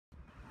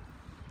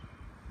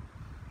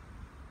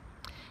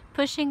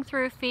Pushing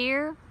Through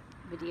Fear,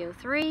 video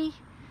 3,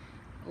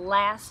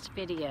 last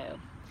video.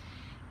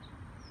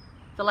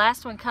 The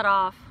last one cut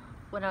off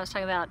when I was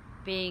talking about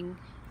being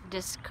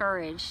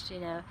discouraged,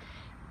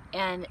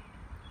 and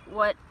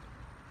what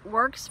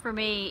works for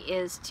me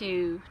is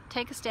to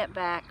take a step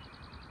back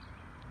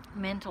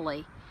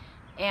mentally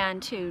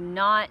and to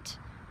not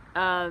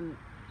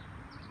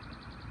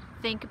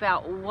think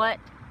about what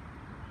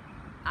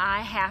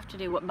I have to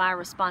do, what my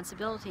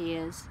responsibility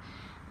is,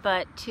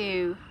 but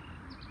to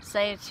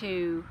say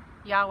to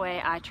Yahweh,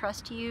 I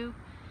trust you,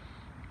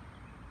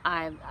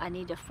 I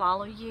need to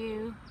follow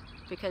you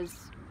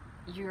because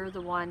you're the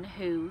one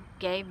who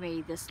gave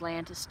me this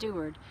land to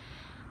steward.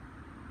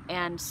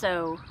 And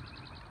so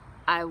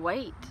I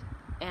wait,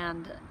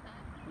 and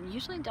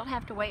usually don't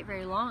have to wait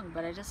very long,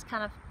 but I just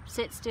kind of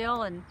sit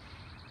still and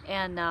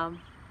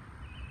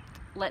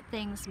let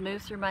things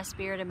move through my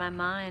spirit and my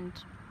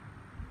mind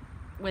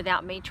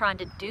without me trying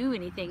to do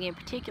anything in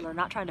particular,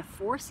 not trying to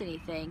force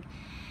anything.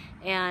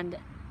 And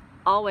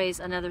always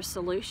another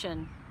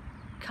solution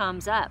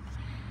comes up,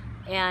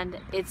 and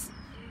it's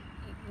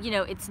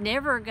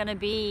never going to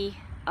be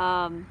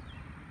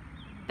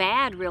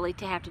bad really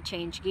to have to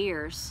change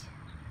gears.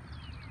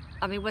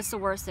 I mean, what's the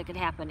worst that could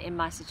happen in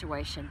my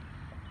situation?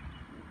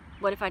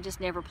 What if I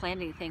just never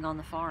planted anything on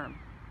the farm?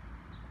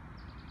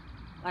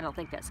 I don't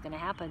think that's going to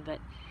happen, but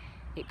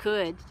it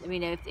could. I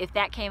mean, if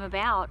that came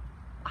about,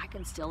 I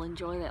can still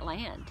enjoy that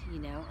land.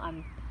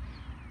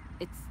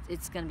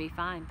 It's going to be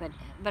fine.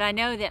 But I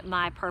know that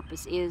my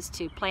purpose is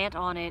to plant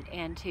on it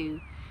and to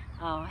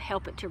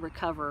help it to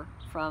recover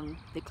from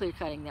the clear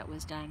cutting that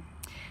was done.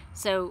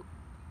 So,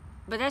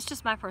 but that's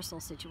just my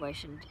personal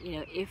situation.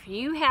 If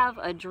you have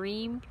a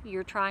dream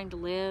you're trying to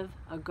live,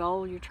 a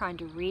goal you're trying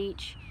to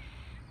reach,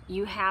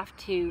 you have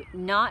to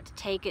not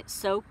take it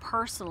so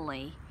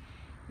personally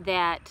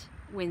that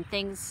when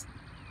things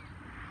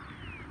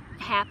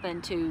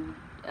happen to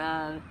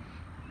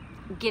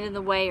get in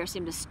the way or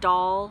seem to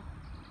stall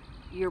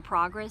your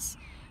progress,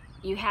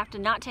 you have to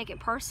not take it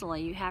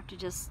personally. You have to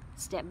just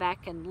step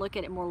back and look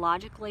at it more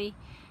logically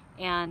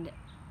and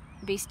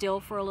be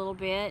still for a little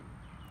bit,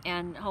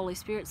 and Holy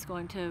Spirit's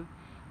going to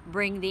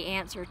bring the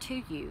answer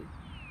to you.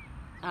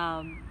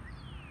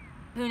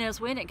 Who knows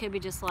when? It could be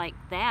just like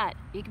that.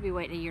 You could be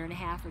waiting 1.5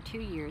 years or 2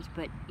 years,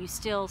 but you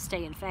still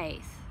stay in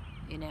faith,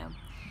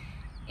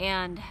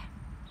 and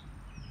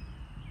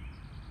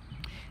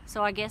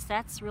so I guess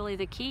that's really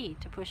the key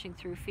to pushing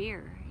through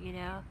fear,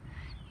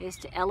 is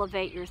to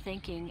elevate your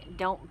thinking.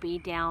 Don't be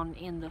down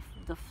in the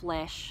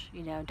flesh,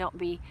 don't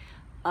be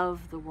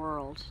of the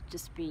world,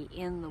 just be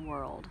in the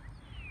world,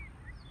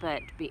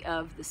 but be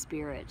of the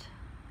Spirit.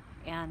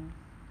 And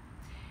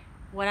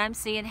what I'm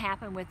seeing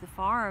happen with the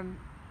farm,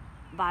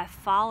 by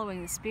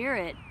following the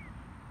Spirit,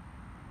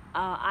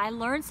 I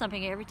learn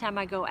something every time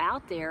I go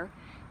out there.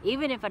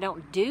 Even if I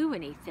don't do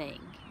anything,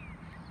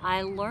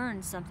 I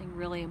learn something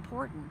really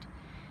important.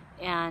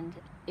 And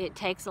it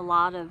takes a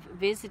lot of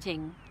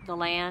visiting the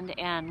land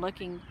and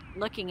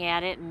looking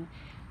at it and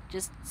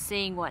just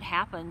seeing what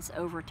happens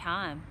over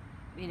time,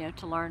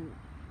 to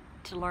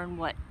learn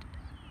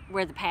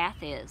where the path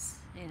is.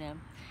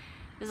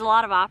 There's a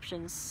lot of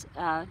options,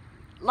 a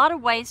lot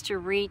of ways to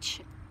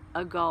reach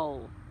a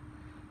goal.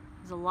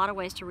 There's a lot of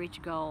ways to reach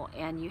a goal,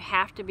 and you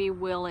have to be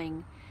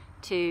willing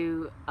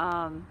to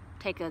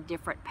take a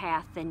different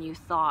path than you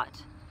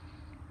thought,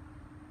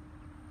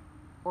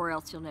 or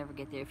else you'll never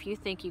get there. If you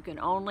think you can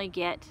only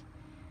get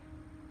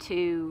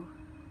to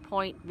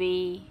point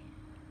B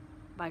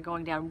by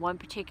going down one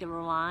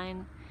particular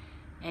line,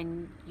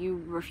 and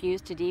you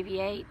refuse to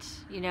deviate,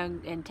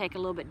 and take a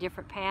little bit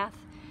different path,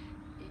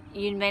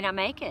 you may not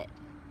make it.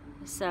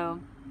 So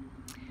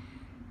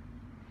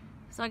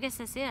I guess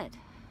that's it.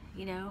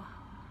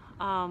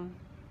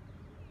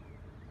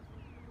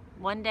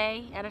 One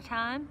day at a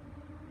time.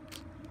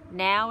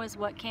 Now is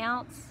what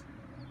counts.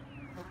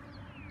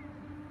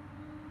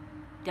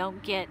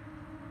 Don't get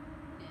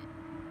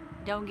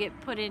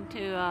put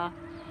into a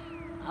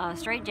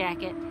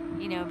straitjacket,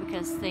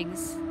 because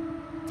things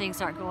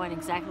aren't going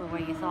exactly the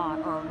way you thought,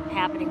 or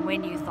happening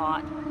when you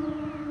thought.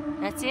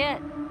 That's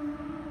it.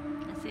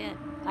 That's it.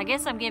 I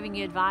guess I'm giving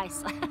you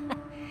advice.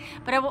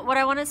 But what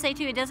I want to say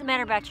to you, it doesn't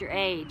matter about your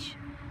age,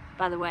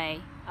 by the way.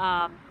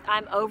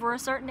 I'm over a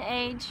certain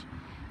age,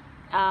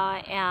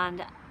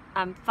 and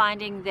I'm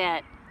finding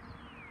that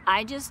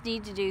I just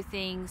need to do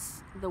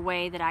things the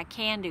way that I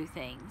can do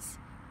things,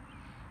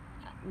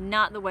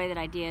 not the way that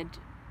I did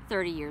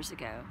 30 years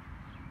ago.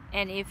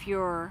 And if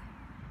you're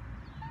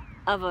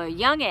of a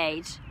young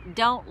age,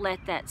 don't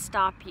let that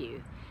stop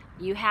you.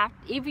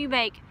 If you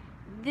make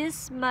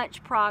this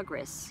much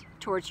progress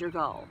towards your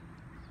goal,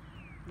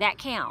 that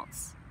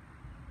counts.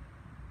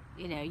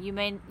 You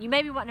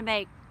may be wanting to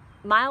make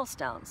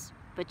milestones,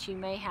 but you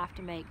may have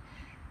to make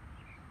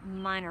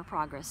minor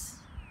progress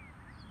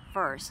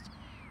first.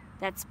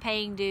 That's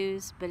paying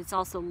dues, but it's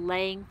also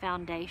laying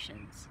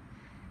foundations.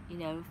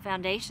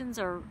 Foundations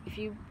are, if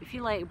you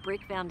lay a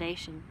brick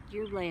foundation,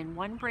 you're laying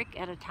one brick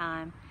at a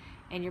time,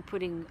 and you're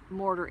putting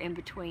mortar in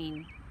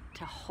between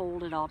to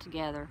hold it all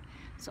together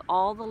So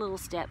all the little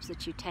steps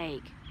that you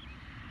take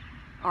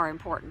are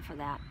important for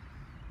that.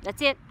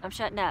 That's it. I'm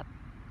shutting up.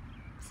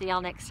 See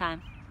y'all next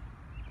time.